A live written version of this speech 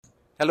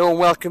Hello and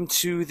welcome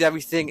to the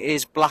Everything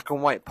is Black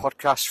and White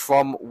podcast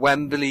from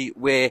Wembley,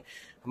 where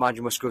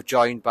Emmanuel Musgrove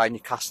joined by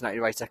Newcastle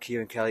United writer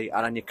Kieran Kelly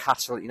and our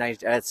Newcastle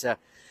United editor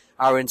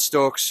Aaron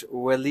Stokes.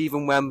 We're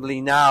leaving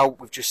Wembley now.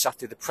 We've just sat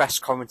through the press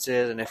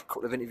conferences and a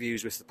couple of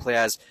interviews with the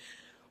players.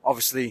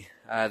 Obviously,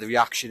 the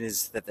reaction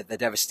is that they're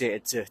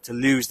devastated to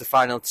lose the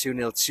final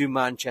 2-0 to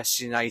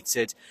Manchester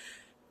United.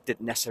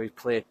 Didn't necessarily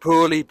play it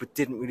poorly, but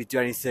didn't really do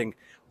anything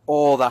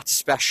all that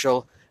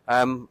special.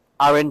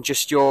 Aaron,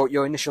 just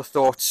your initial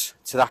thoughts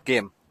to that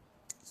game.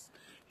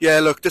 Yeah,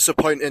 look,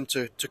 disappointing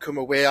to come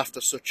away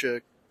after such a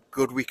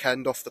good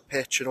weekend off the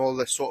pitch and all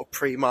this sort of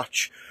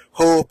pre-match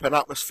hope and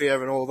atmosphere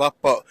and all that.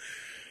 But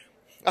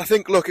I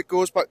think, look, it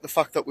goes back to the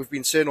fact that we've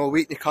been saying all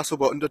week Newcastle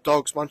were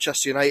underdogs.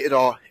 Manchester United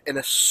are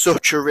in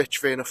such a rich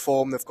vein of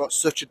form. They've got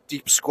such a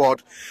deep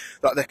squad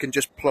that they can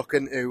just pluck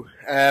into.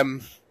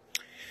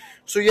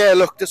 So yeah,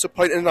 look,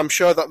 disappointing. I'm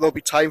sure that there'll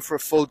be time for a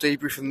full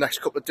debrief in the next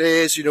couple of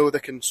days. You know, they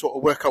can sort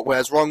of work out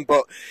where's wrong.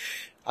 But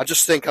I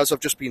just think, as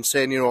I've just been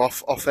saying,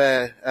 off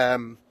air,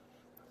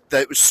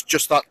 that it was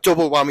just that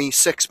double whammy.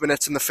 6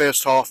 minutes in the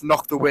first half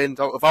knocked the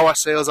wind out of our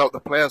sails, out the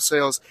players'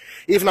 sails,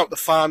 even out the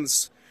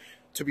fans.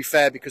 To be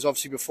fair, because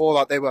obviously before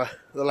that they were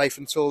the life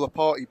and soul of the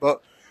party.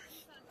 But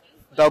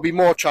there'll be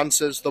more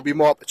chances, there'll be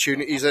more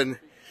opportunities, and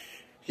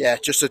yeah,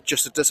 just a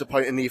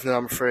disappointing evening,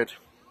 I'm afraid.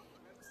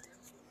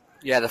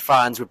 Yeah, the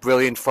fans were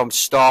brilliant from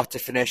start to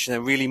finish, and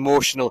they're really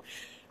emotional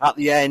at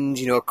the end.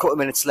 You know, a couple of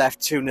minutes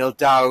left, 2-0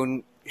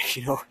 down.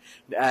 You know,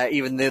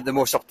 even the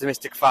most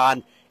optimistic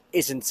fan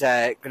isn't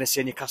going to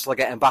see Newcastle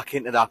getting back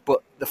into that.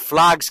 But the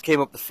flags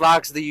came up, the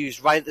flags they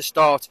used right at the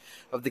start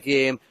of the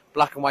game,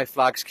 black and white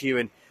flags,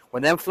 Kieran.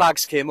 When them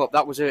flags came up,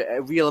 that was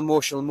a real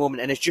emotional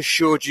moment, and it just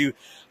showed you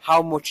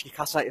how much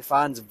Newcastle United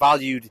fans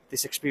valued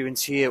this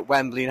experience here at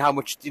Wembley and how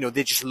much, you know,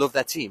 they just love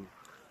their team.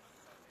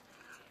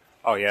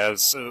 Oh yeah,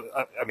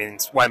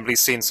 Wembley's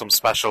seen some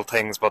special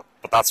things, but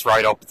that's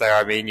right up there.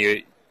 I mean,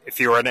 if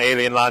you were an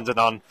alien landing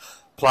on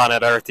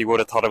planet Earth, you would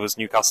have thought it was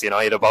Newcastle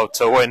United about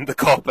to win the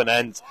cup and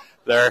end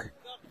their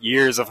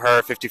years of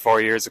her 54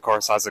 years, of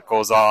course, as it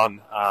goes on.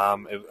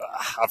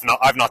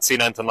 I've not seen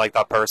anything like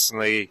that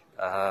personally.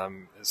 I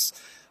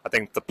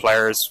think the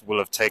players will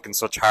have taken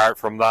such heart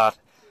from that.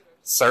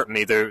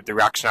 Certainly the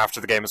reaction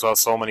after the game as well.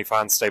 So many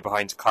fans stay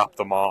behind to clap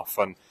them off,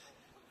 and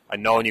I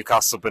know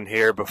Newcastle have been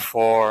here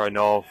before. I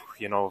know,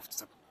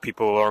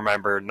 people will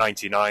remember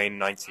 99,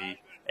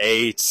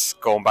 98,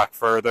 going back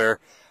further.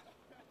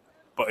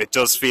 But it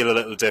does feel a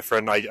little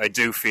different. I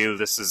do feel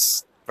this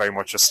is very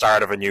much the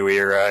start of a new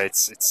era.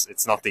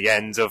 It's not the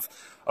end of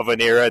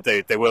an era.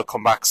 They will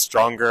come back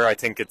stronger. I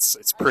think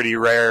it's pretty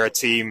rare a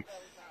team,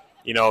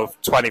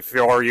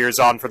 24 years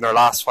on from their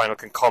last final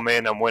can come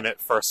in and win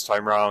it first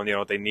time round.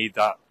 They need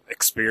that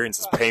experience,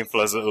 as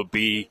painful as it'll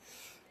be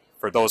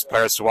for those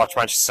players to watch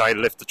Manchester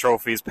United lift the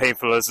trophy, as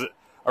painful as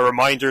a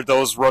reminder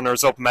those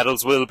runners-up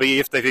medals will be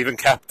if they've even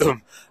kept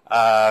them.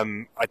 I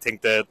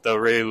think that they'll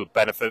really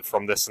benefit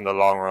from this in the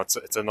long run.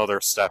 It's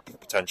another step,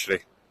 potentially.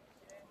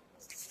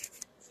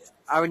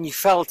 Aaron, you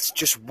felt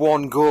just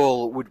one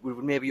goal would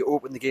maybe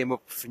open the game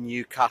up for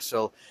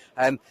Newcastle.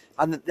 And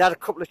they had a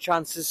couple of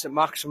chances at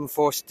maximum,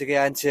 forced to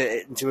get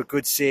into a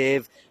good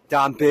save.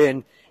 Dan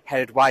Burn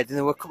headed wide, and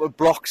there were a couple of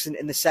blocks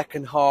in the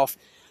second half.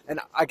 And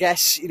I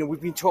guess,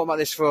 we've been talking about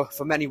this for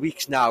many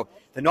weeks now.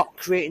 They're not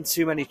creating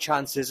too many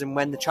chances, and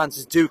when the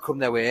chances do come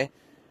their way,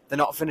 they're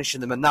not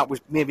finishing them, and that was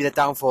maybe the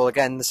downfall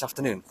again this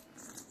afternoon.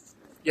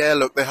 Yeah,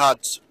 look, they had,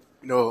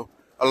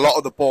 a lot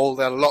of the ball.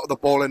 They had a lot of the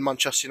ball in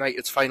Manchester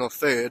United's final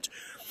third.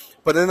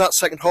 But in that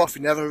second half,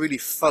 you never really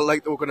felt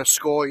like they were going to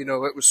score.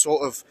 It was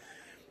sort of,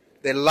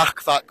 they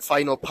lack that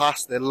final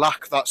pass. They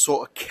lack that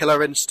sort of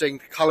killer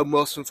instinct. Callum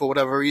Wilson, for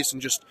whatever reason,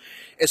 just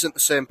isn't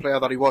the same player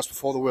that he was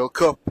before the World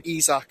Cup.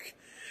 Isak,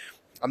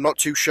 I'm not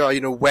too sure,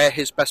 where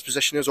his best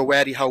position is or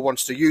where Eddie Howe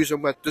wants to use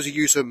him. Does he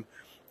use him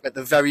at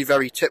the very,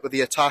 very tip of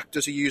the attack?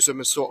 Does he use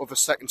him as sort of a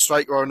second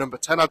striker or a number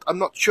 10? I'm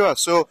not sure.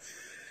 So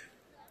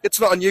it's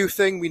not a new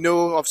thing. We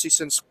know, obviously,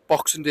 since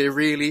Boxing Day,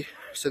 really,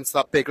 since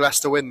that big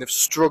Leicester win, they've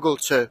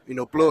struggled to,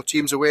 blow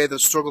teams away. They've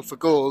struggled for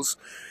goals.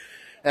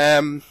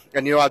 And,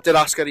 I did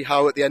ask Eddie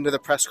Howe at the end of the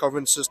press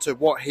conference as to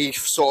what he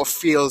sort of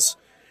feels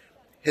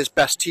his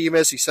best team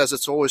is. He says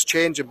it's always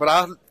changing. But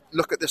I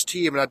look at this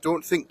team and I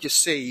don't think you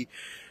see,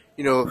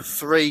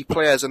 3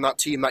 players in that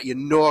team that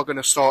are going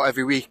to start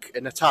every week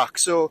in attack.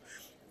 So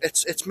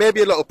it's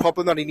maybe a little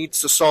problem that he needs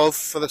to solve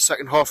for the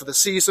second half of the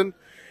season.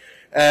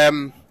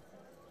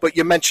 But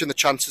you mentioned the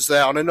chances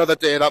there. On another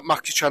day, that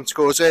Maxi chance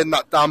goes in,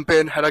 that Dan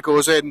Burn header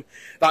goes in,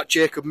 that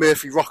Jacob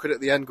Murphy rocket at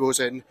the end goes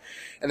in,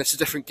 and it's a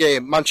different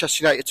game.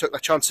 Manchester United took their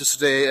chances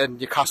today, and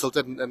Newcastle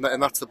didn't,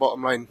 and that's the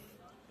bottom line.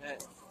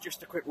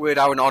 Just a quick word,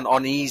 Aaron,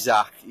 on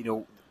Isak.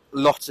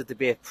 Lots of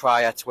debate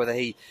prior to whether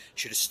he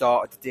should have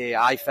started today.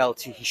 I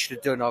felt he should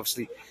have done,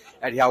 obviously.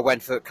 Eddie Howe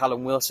went for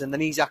Callum Wilson.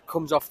 Then Isak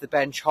comes off the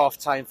bench,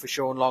 half-time for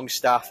Sean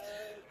Longstaff.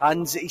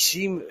 And he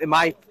seemed, in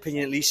my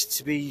opinion at least,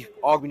 to be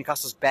arguably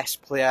Newcastle's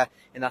best player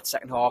in that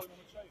second half.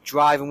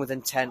 Driving with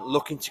intent,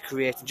 looking to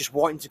create, and just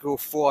wanting to go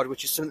forward,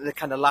 which is something they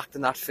kind of lacked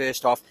in that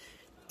first half.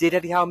 did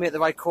Eddie Howe make the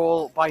right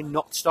call by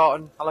not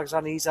starting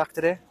Alexander Isak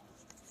today?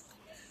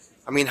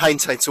 I mean,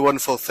 hindsight's a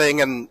wonderful thing,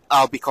 and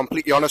I'll be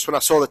completely honest, when I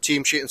saw the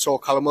team sheet and saw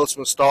Callum Wilson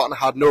was starting, I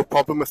had no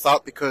problem with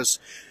that because,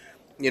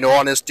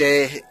 on his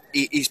day,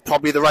 he's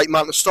probably the right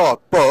man to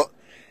start. But,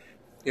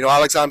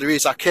 Alexander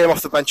Isak came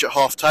off the bench at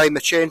half-time,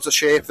 they changed the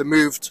shape, they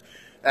moved,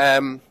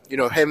 him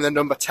in the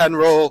number 10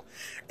 role,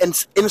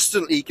 and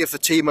instantly give the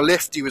team a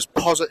lift. He was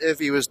positive,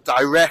 he was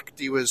direct,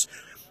 he was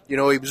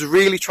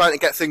really trying to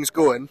get things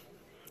going.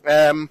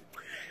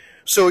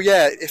 So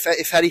yeah,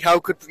 if Eddie Howe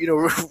could,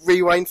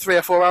 rewind 3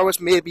 or 4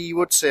 hours, maybe he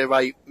would say,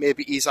 right,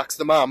 maybe Isak's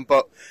the man.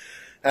 But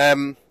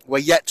we're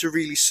yet to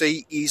really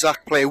see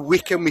Isak play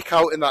week in, week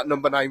out in that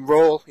number 9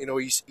 role.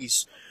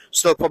 He's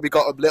still probably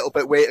got a little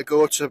bit way to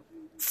go to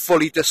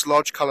fully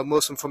dislodge Callum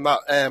Wilson from that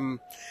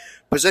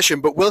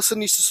position. But Wilson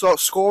needs to start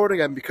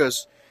scoring again,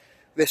 because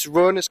this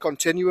run is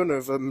continuing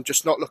of him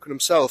just not looking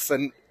himself,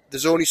 and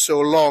there's only so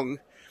long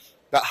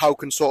that Howe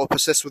can sort of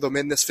persist with him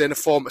in this vein of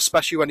form,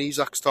 especially when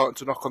Isak's starting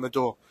to knock on the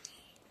door.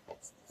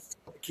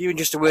 Kieran,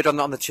 just a word on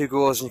the 2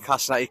 goals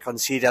Newcastle United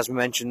conceded. As we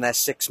mentioned, their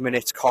 6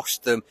 minutes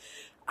cost them.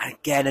 And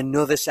again,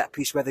 another set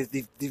piece where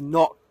they've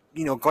not,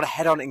 got a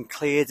head on it and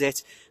cleared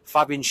it.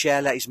 Fabian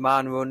Schär let his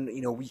man run.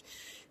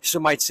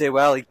 Some might say,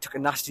 well, he took a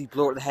nasty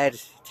blow to the head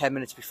 10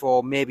 minutes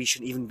before. Maybe he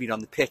shouldn't even been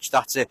on the pitch.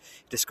 That's a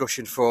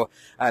discussion for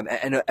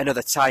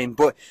another time.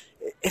 But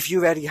if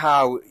you're Eddie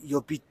Howe,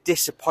 you'll be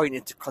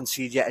disappointed to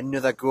concede yet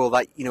another goal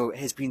that,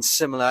 has been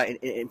similar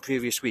in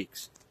previous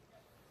weeks.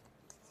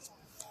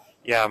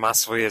 Yeah,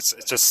 massively. It's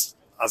just,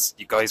 as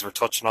you guys were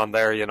touching on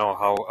there,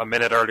 how a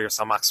minute earlier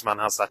Saint-Maximin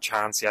has that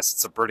chance. Yes,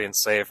 it's a brilliant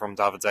save from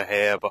David De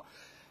Gea, but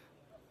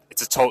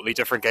it's a totally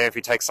different game if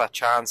he takes that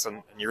chance.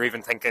 And you're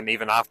even thinking,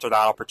 even after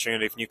that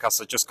opportunity, if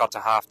Newcastle just got to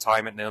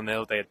half-time at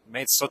 0-0, they had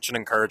made such an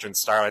encouraging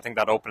start. I think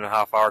that opening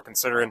half hour,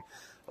 considering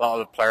a lot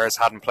of the players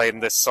hadn't played in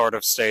this sort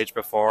of stage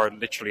before,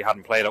 literally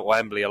hadn't played at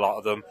Wembley, a lot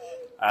of them,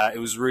 it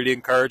was really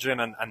encouraging.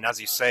 And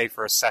as you say,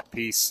 for a set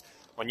piece,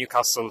 when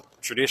Newcastle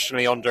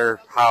traditionally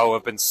under Howe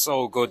have been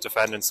so good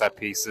defending set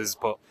pieces,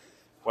 but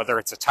whether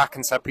it's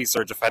attacking set pieces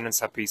or defending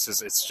set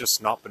pieces, it's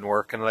just not been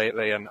working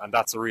lately, and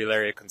that's a real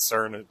area of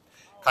concern. It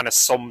kind of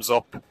sums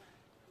up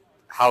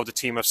how the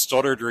team have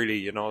stuttered,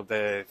 really.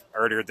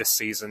 Earlier this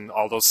season,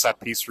 all those set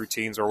piece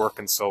routines were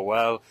working so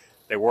well.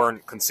 They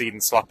weren't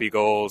conceding sloppy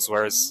goals,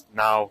 whereas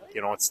now,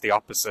 it's the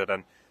opposite.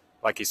 And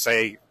like you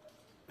say,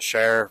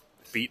 Schär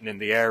beaten in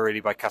the air really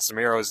by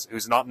Casemiro,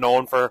 who's not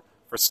known for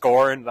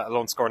scoring, let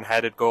alone scoring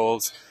headed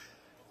goals.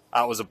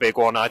 That was a big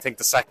one. I think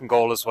the second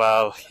goal as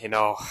well,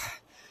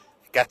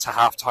 get to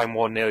half-time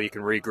 1-0, you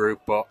can regroup,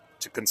 but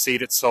to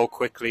concede it so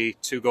quickly,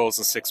 2 goals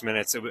in 6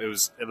 minutes, it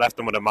left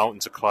them with a mountain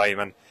to climb.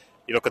 And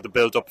you look at the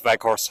build-up,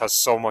 Weghorst has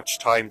so much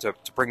time to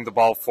bring the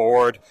ball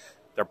forward.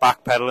 They're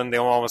backpedaling, they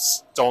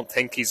almost don't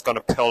think he's going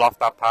to pull off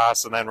that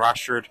pass, and then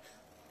Rashford,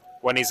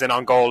 when he's in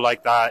on goal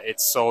like that,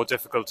 it's so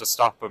difficult to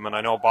stop him. And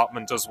I know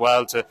Botman does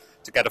well to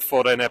get a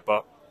foot in it,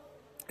 but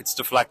it's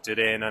deflected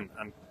in, and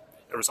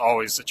there was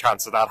always a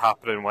chance of that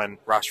happening when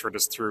Rashford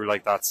is through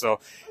like that. So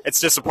it's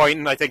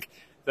disappointing. I think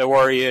the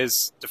worry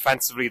is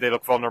defensively they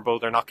look vulnerable,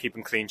 they're not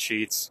keeping clean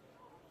sheets,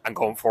 and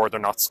going forward they're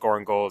not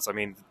scoring goals. I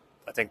mean,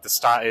 I think the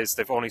stat is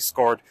they've only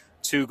scored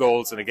 2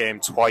 goals in a game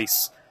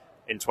twice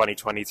in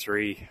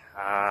 2023.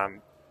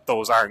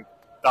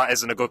 That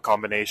isn't a good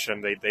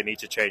combination. They need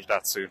to change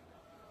that soon.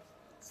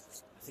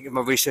 I think if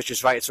my research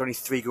is right, it's only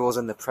 3 goals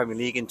in the Premier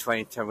League in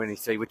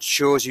 2023, which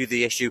shows you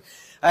the issue.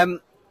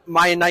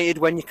 Man United,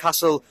 when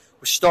Newcastle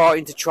was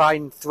starting to try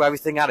and throw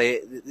everything at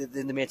it,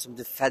 they made some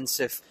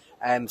defensive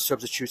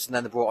substitutes, and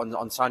then they brought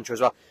on Sancho as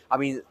well. I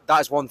mean,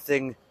 that is one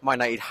thing Man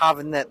United have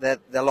in their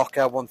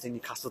locker, one thing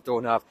Newcastle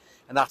don't have,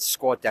 and that's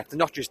squad depth. And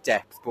not just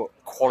depth, but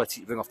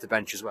quality to bring off the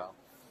bench as well.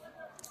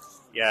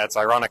 Yeah, it's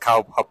ironic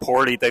how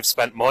poorly they've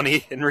spent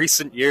money in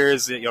recent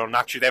years.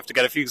 Naturally they have to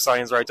get a few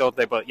signs right, don't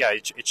they? But yeah,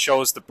 it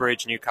shows the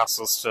bridge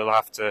Newcastle still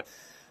have to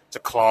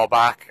claw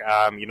back.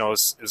 It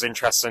was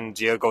interesting.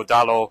 Diogo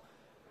Dalot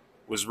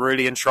was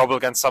really in trouble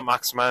against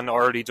Saint-Maximin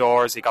early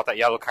doors. He got that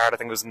yellow card, I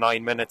think it was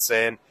 9 minutes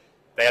in.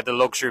 They had the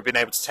luxury of being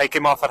able to take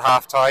him off at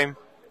half-time,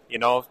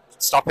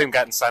 stop him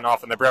getting sent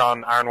off, and they bring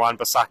on Aaron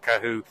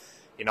Wan-Bissaka, who,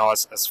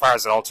 as far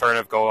as an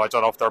alternative go, I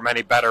don't know if there are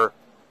many better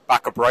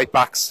backup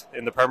right-backs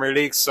in the Premier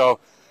League. So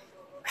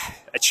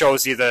it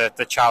shows you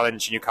the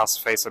challenge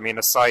Newcastle face. I mean,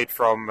 aside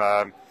from,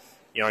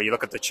 you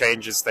look at the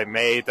changes they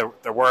made,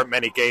 there weren't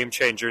many game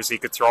changers he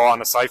could throw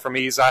on aside from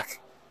Isak,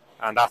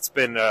 and that's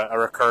been a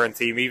recurrent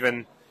theme.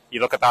 Even you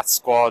look at that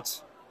squad,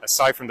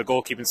 aside from the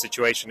goalkeeping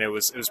situation, it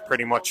was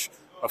pretty much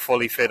a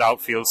fully fit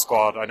outfield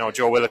squad. I know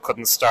Joe Willock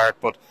couldn't start,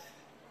 but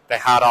they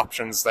had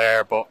options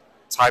there. But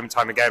time and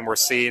time again, we're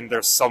seeing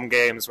there's some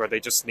games where they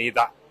just need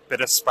that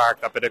bit of spark,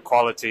 that bit of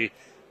quality.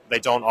 They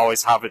don't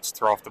always have it to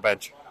throw off the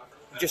bench.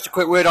 Just a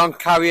quick word on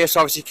Karius.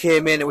 Obviously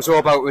came in, it was all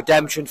about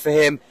redemption for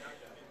him.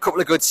 A couple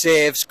of good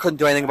saves, couldn't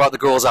do anything about the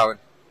goals, Aaron.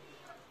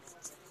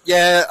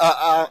 Yeah,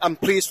 I'm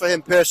pleased for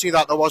him personally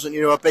that there wasn't,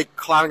 a big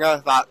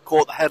clanger that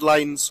caught the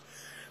headlines.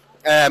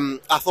 I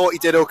thought he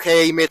did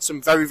okay. He made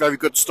some very, very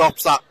good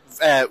stops. That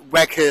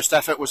Weghurst's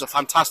effort was a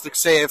fantastic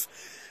save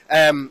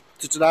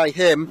to deny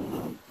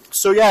him.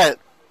 So yeah,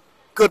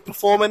 good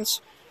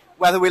performance.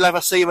 Whether we'll ever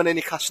see him in a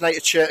Newcastle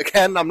United shirt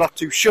again, I'm not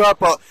too sure,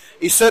 but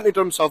he's certainly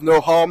done himself no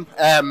harm.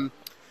 And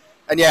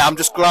yeah, I'm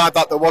just glad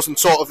that there wasn't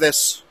sort of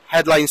this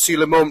headline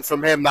sealer moment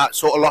from him that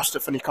sort of lost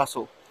it for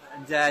Newcastle.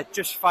 And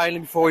just finally,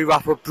 before we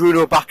wrap up,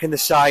 Bruno back in the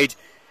side.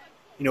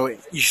 You know,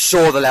 you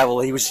saw the level.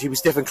 He was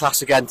different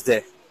class again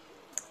today.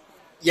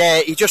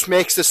 Yeah, he just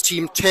makes this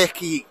team tick.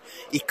 He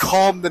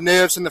calmed the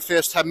nerves in the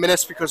first 10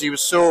 minutes because he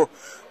was so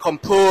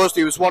composed.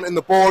 He was wanting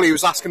the ball. He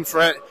was asking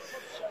for it.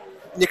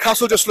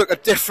 Newcastle just look a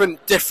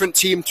different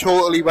team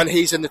totally when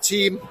he's in the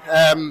team.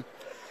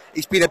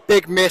 He's been a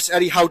big miss.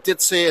 Eddie Howe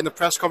did say in the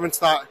press conference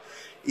that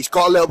he's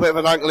got a little bit of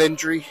an ankle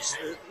injury.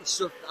 I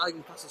think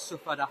Newcastle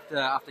suffered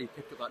after he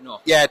picked up that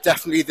knock. Yeah,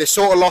 definitely. They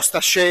sort of lost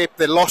their shape.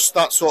 They lost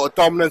that sort of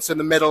dominance in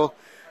the middle.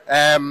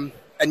 And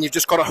you've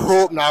just got to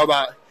hope now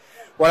that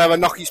whatever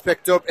knock he's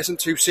picked up isn't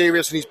too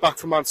serious and he's back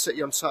for Man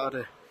City on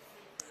Saturday.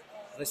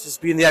 This has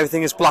been the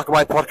Everything is Black and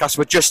White podcast.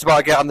 We're just about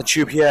to get on the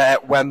tube here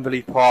at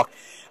Wembley Park.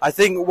 I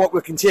think what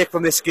we can take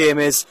from this game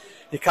is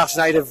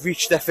Newcastle United have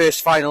reached their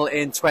first final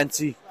in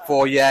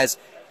 24 years.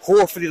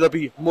 Hopefully there'll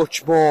be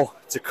much more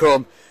to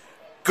come.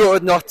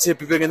 Good not to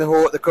be bringing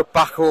the cup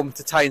back home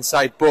to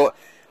Tyneside, but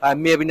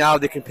maybe now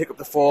they can pick up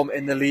the form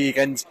in the league.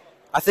 And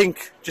I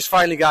think, just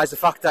finally guys, the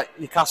fact that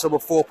Newcastle were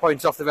 4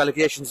 points off the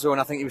relegation zone,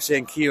 I think you were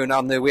saying, Kieran,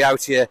 on their way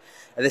out here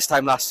at this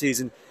time last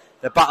season,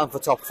 they're battling for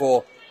top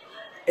 4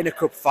 in a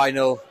cup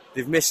final.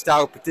 They've missed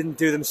out but didn't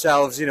do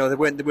themselves, you know, they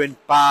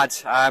weren't bad.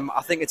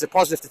 I think it's a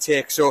positive to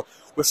take, so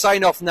we'll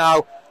sign off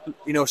now,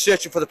 you know,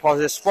 searching for the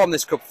positives from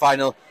this cup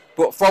final.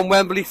 But from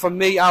Wembley, from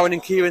me, Aaron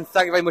and Kieran,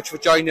 thank you very much for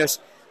joining us.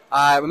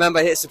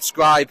 Remember, hit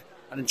subscribe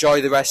and enjoy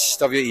the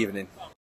rest of your evening.